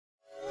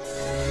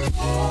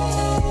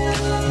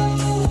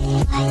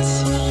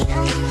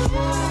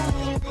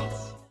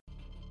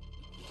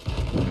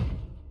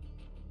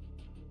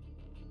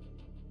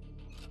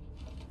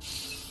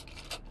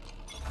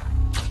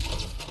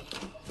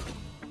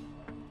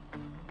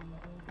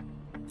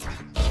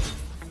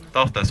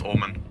Doch, da ist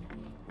Omen.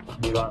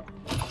 Lieber.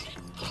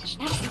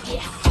 Schnappen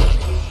dir.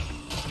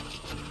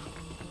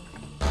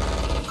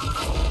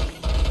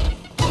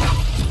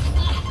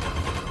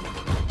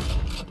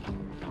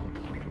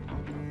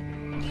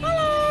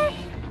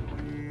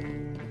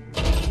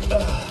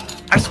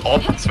 Als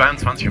ob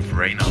 22 auf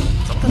Rainer.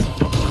 Als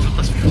ob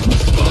das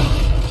Fuß war.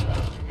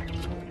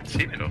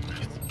 Szene doch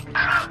nicht.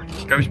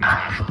 Ich glaube, ich muss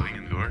mal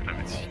springen, Lord,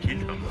 damit sie sich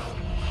gekillt haben.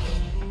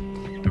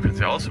 Du kannst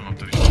ja aussuchen, ob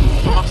du dich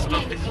machst oder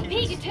nicht.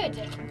 Wie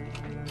getötet.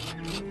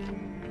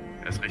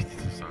 Er ist richtig,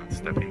 dass du einen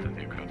Step hinter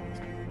dir gehört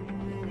hast.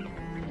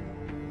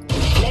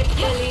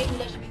 Letzter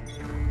lebender Spiel.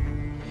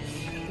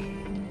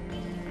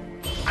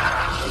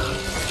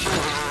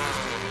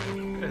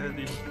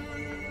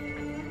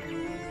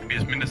 Mir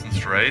ist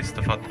mindestens Raze,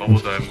 der fährt Bravo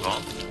da im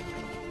Raum.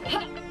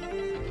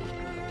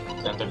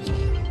 Center.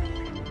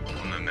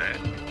 Und nein.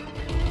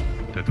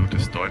 Der Dude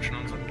ist Deutsch in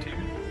unserem Team.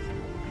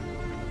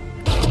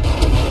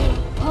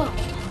 Oh.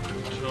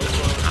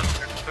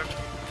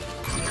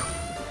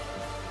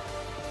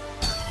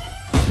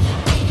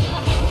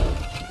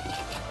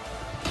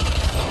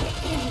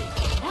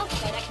 Lauf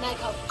bei der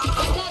Knallkopf.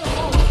 Ladung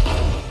raus.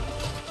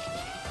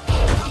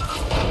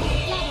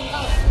 Ladung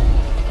raus.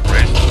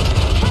 Raze.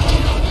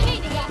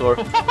 Weniger. Door.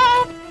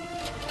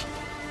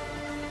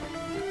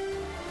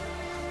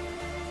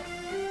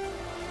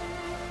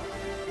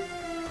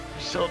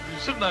 Schaut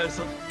schon nice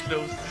auf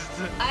close.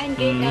 Ein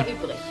Gegner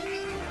übrig.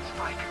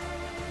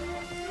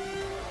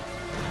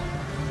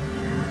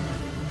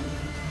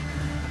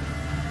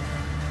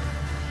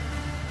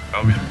 Ich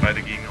glaube, wir sind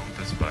beide Gegner und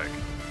der Spike.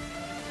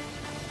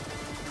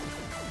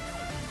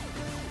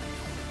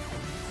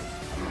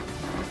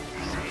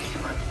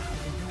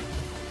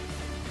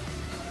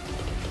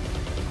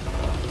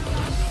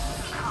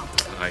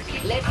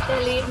 Letzter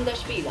lebender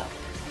Spieler.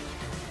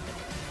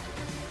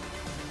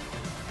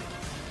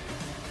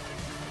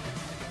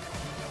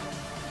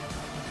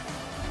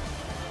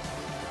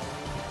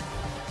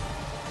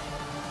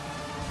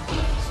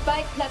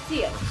 Spike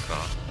platziert. Alles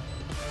klar.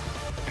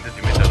 Hinter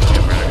die Mitte hat die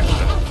Umbrella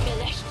gestellt.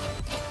 Ausgelöscht.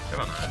 Der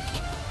war nice.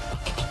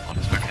 Oh,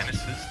 das war kein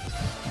Assist. Das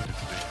ist gut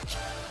zu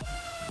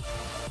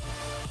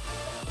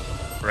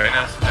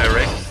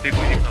Raze ist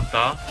definitiv noch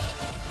da.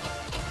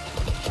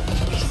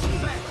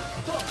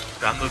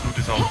 Der andere Dude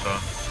ist auch da.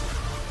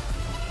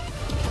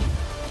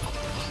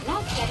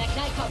 Lauf bei der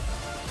Knallkopf.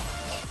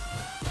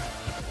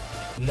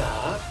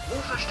 Na, wo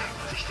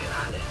verstecken sich denn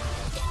alle?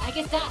 Spike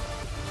ist da.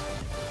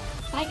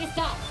 Spike ist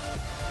da.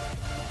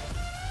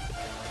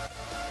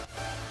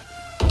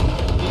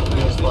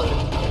 Mir ist voll.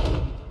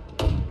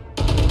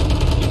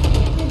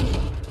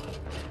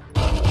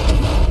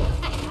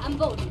 Am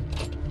Boden.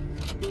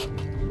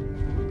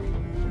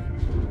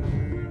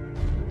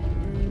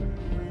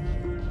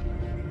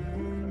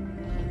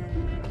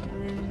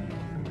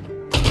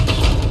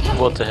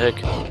 What the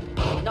heck?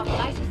 Noch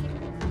 30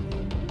 Sekunden.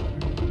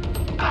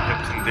 Ich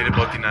hab zum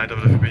Teleport denied,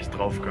 aber dafür bin ich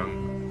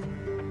draufgegangen.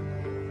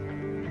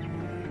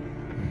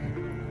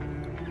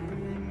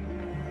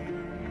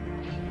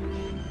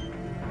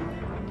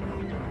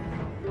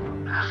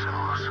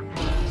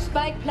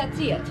 Spike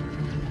platziert.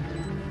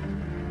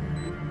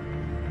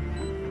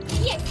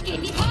 Jetzt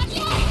geht die Party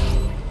los.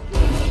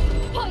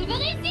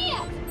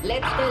 Pulverisiert.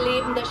 Letzter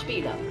lebender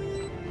Spieler.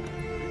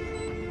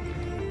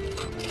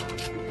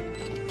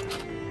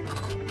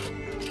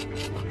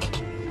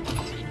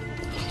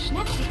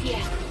 Schnapp sie dir.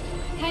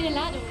 Keine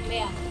Ladungen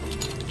mehr.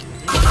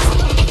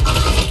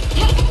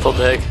 What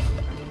the heck?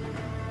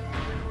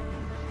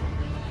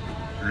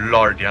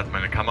 Lol, die hat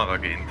meine Kamera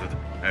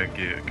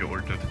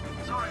geultet.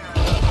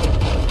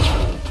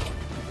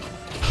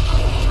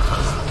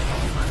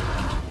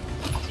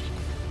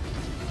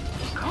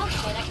 Raus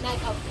bei der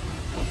Knallkopf.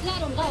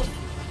 Ladung raus.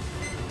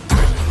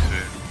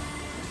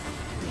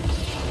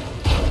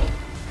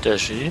 Der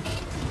Ski?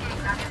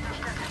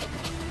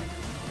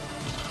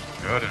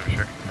 Ja, den hab ich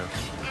weggeknallt.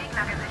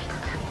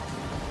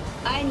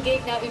 Ein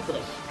Gegner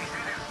übrig.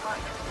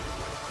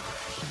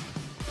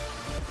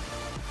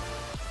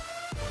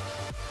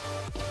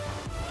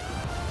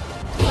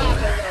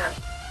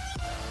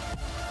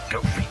 Go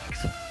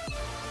Phoenix.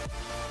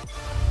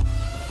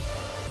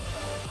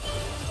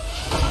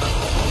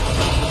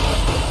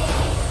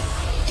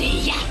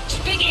 Die Jagd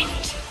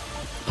beginnt.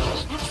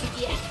 Schnapp sie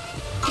dir.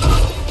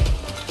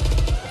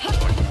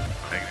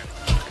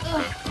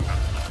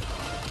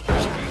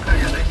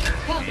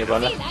 Hier war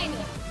eine.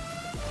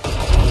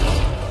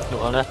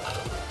 Noch eine.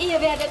 Ihr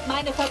werdet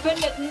meine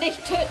Verbündeten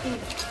nicht töten.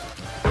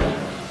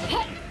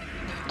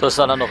 Da ist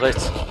einer noch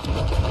rechts.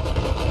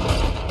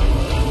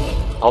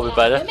 Hau wir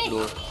beide.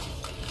 Lol.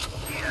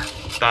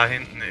 Da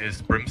hinten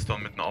ist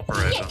Brimstone mit einem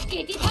Operator. Jetzt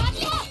geht die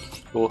Party ab.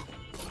 Wo?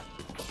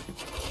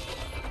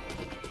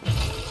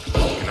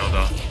 Genau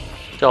da.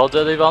 Der hat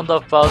ja die Wand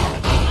aufgebaut.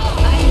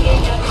 Ein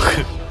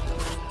Gegner.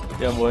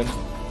 Ja moin.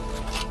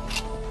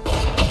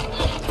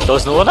 Da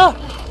ist noch einer?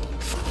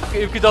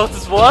 Ich hab gedacht,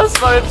 das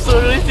war's, weil ich hab so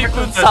einen richtig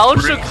guten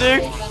Sound schon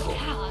gekriegt. Chaos.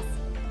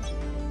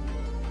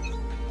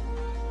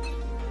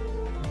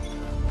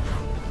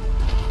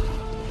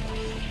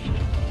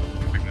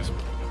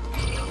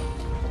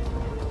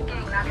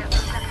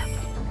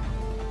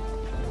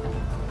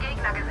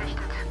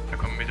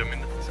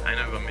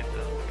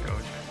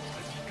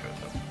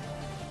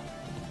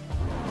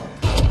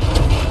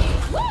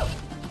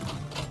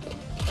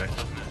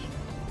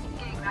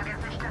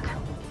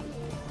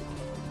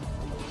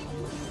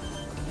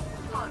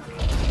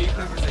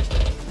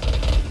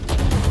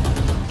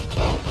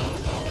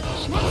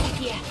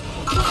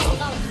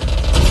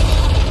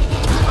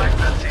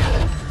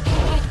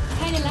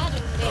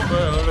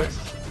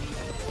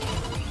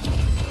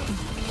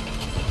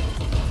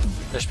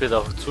 Später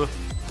auch zu.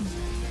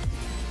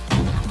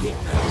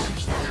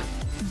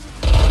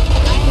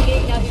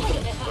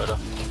 Weiter.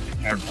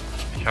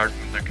 Ich halte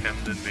mit der Cam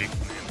den Weg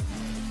nehmen.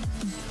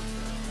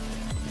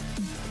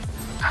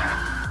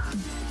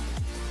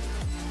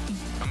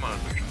 Kann man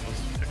also schon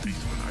lustig, da kriegst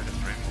du ein altes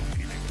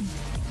Rainbow-Feeling.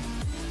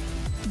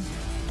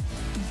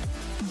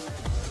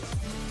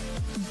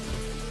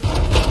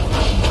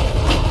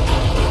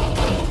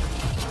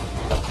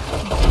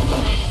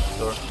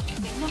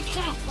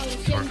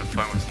 Ich wollte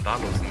fragen, was ist denn da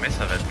los? Ein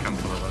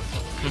Messerwettkampf oder was?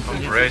 Vom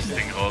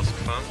Race-Ding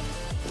rausgefahren.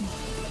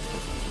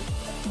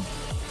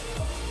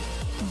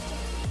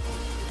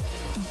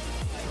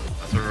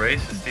 Also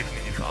Raze ist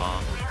definitiv A.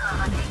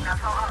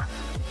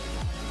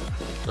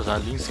 Das ist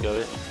ein links, glaube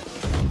ich.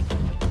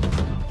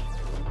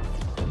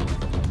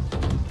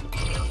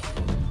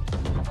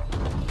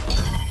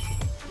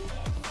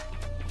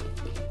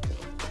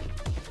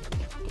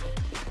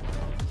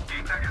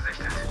 Gegner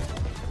gesichtet.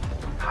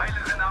 Pfeile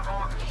sind am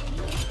Boden.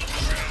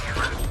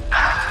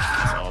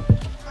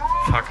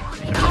 Fuck,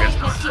 ich hab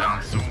vergessen, dass es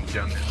ein Zoom,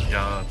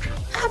 ja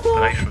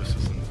 3 Schüsse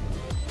sind.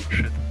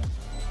 Shit.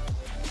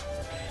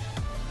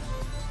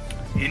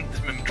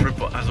 Hinten mit dem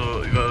Tripwire,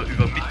 also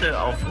über Mitte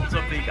auf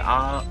unserem Weg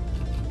A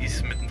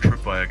ist mit dem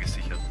Tripwire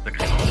gesichert. Da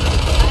kriegen wir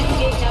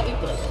Ein Gegner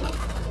übrig.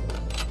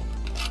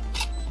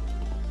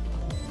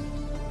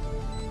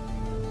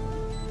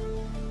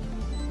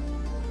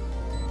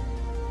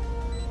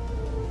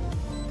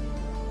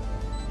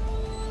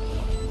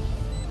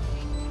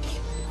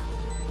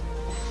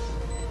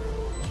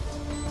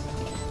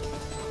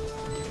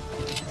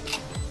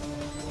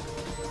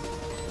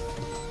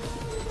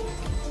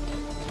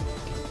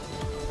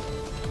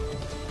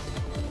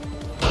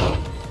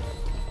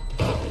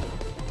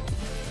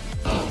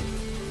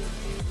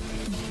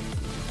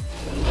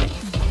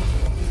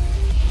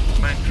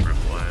 mein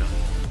Tripwire.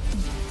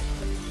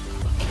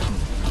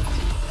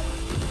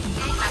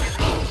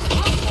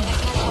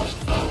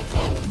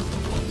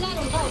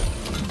 Ladung raus.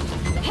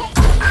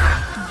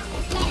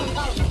 Ladung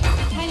raus.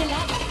 Keine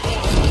Ladung.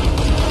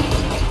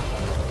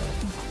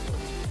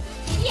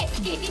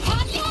 Jetzt geht die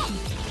Party ab.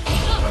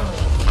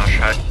 Ah,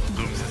 scheiße.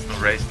 Du bist jetzt nur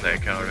Raze in der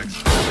Ecke, Alex.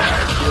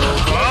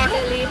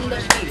 Der lebende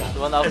Spieler. Da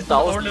waren auch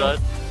 1000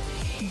 Leute.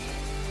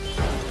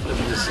 Oder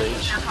wie das Sage.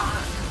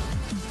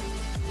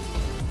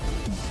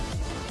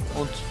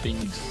 Und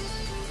Phoenix.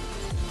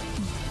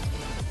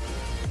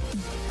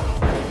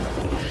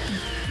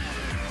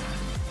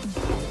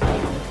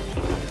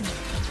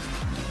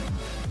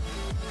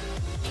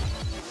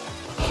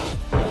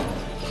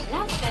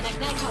 Lauf deiner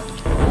Knallhaut.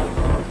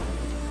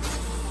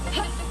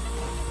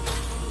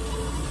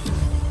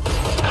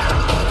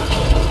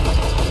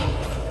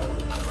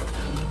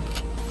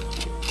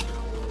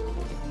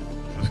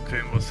 Du musst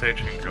sehen, wo Sage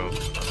hingeht.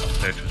 Also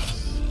Sage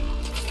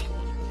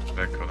ist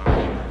weg, oder?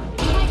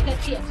 Frei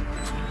platziert.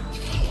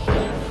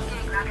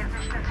 Gegner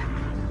gesichtet.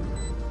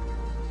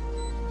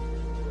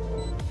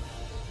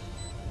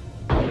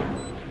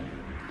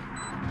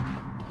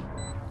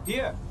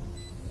 Hier!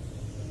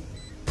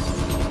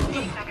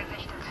 Gegner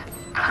gesichtet.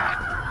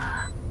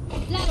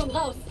 Ladung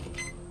raus.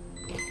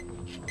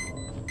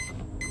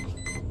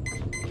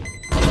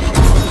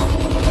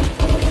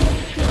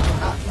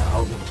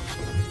 Augen.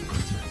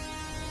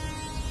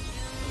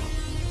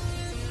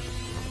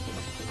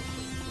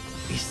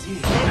 Ich sehe.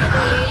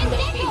 Lebender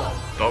Spieler.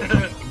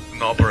 Doppel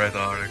ein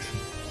Operator, Alex.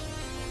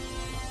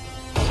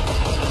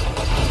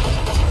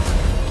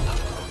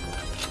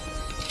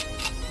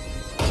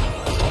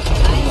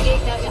 Ein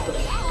Gegner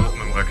übrig. Gut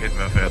mit dem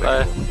Raketenwerfer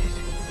fertig.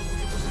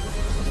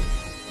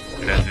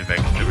 Weil Der ist hier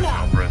weg, der will den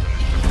Operator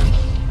nicht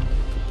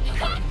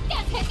mehr.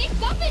 Das hätte ich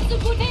doppelt so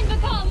gut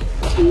hinbekommen.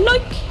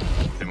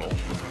 Im Ofen.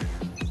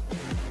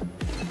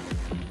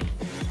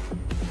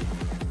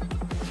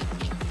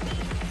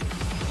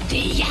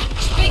 Die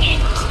Jagd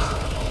beginnt.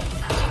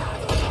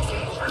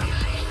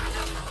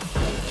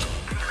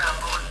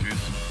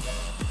 Tschüss.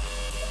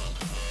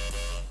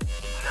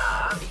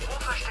 Wo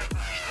verstecken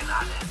sich denn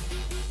alle?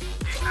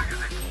 Gegner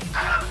gesichtet.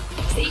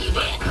 Sie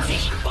werden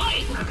sich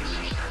beugen.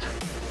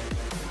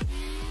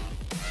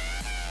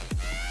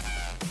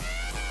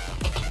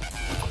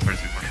 Weil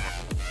sieht man schon.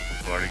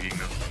 Wo alle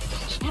Gegner sind.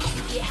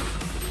 Schnappen wir.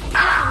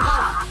 Ladung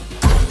raus.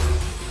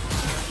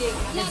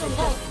 Ladung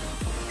raus.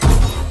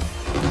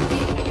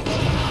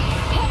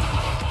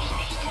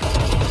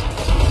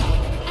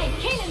 Ein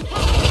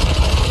Killenpass.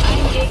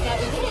 Ein Gegner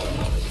übrig.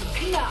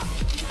 Klar.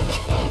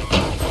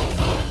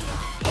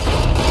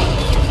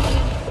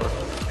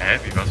 Hä,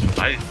 wie war's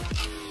vorbei?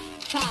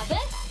 Farbe.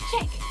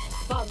 Check.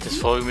 Bomben. das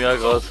frage ich mich ja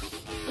gerade.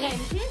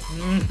 Bremsen.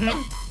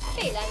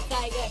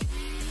 Fehlanzeige.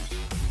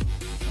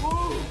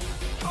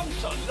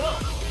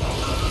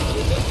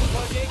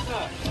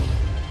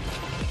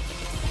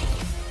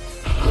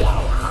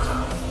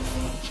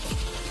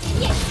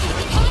 Jetzt geht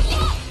die Party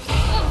ab.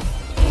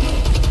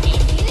 In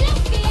die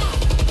Luft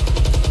gejagt.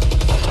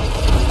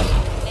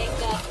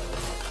 Nächster.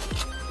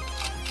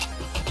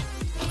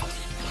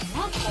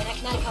 Lauf bei der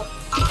Knallkopf.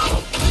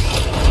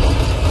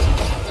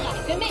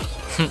 3 für mich.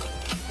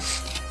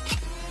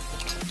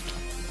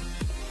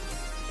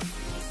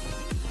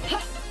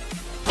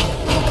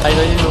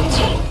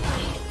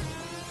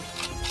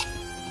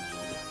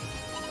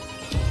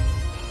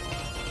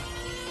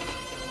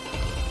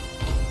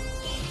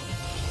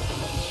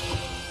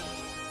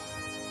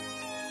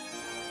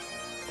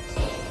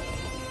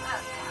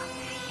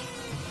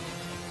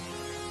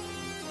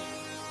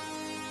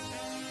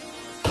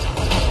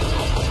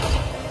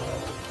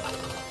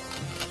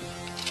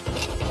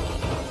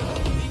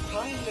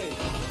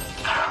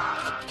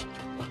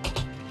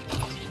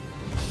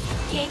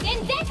 Geht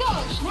in Deckung!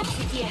 Schnapp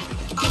sie dir!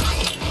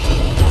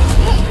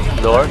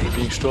 Lol, ich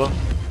bin gestorben.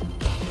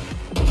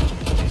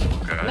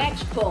 Geil.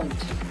 Matchpunkt!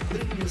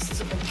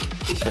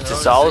 Jetzt ist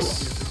es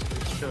aus.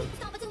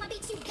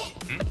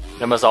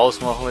 Wenn wir es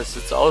ausmachen, ist es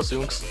jetzt aus,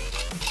 Jungs.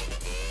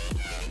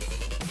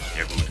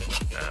 Ja gut.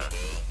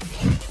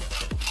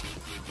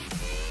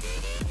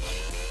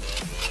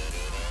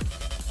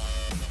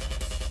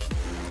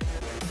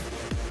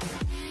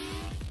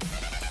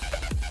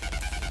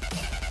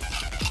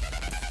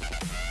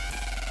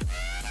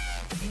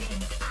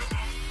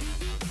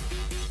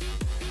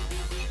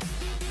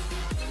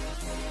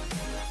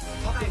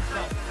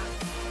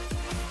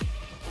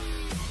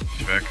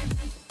 Ich weg.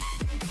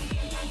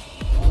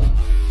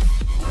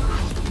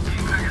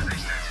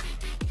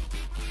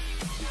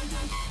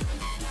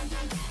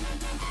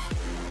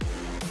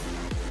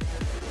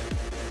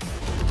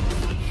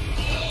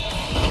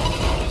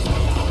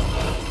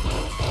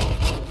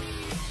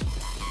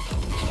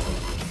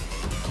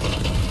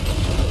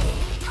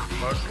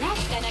 Rasch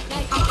deiner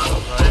Kneipe!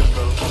 Nein,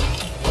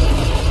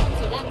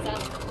 Zu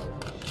langsam!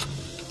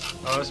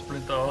 Alles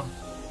blind auch.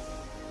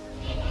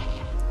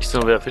 Ist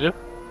noch wer, Philipp?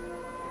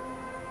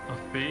 Auf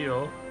B,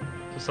 ja.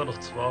 Das sind noch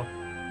zwei.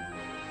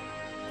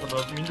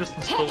 Oder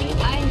mindestens da oben.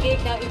 Ein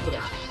Gegner übrig.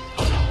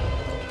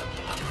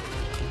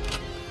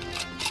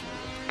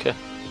 Okay.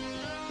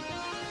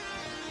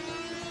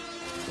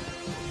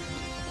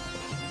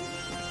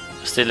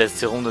 Das ist die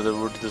letzte Runde, da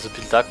wollte das ein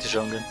bisschen taktisch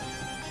angehen.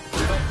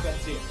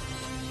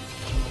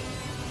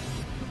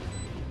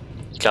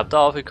 Ich glaube, da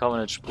auf kann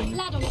man nicht springen.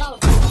 Ladung raus!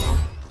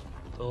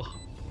 Doch,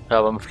 Ja,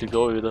 aber man fliegt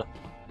auch wieder.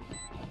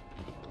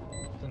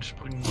 dann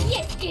springen wir.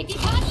 Jetzt geht die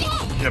Party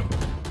ab!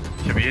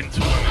 Ich hab jeden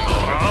Zugang.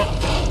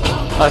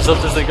 Als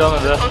ob das nicht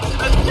gegangen wäre.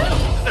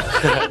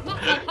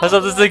 Als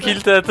ob das nicht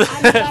gekillt hätte.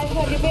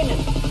 Angreifer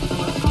gewinnen!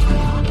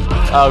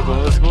 Ah, gut,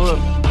 das ist gut.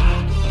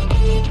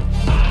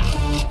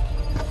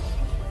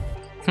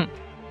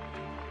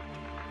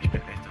 Ich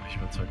bin echt noch nicht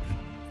überzeugt.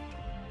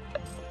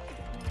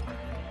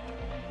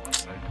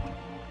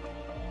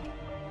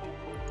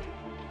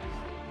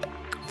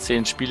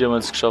 10 Spiele haben wir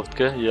es geschafft,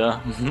 gell?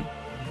 Ja.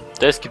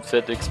 Das gibt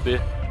fett XP.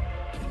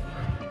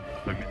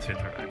 Bei mir 10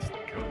 Tag 1.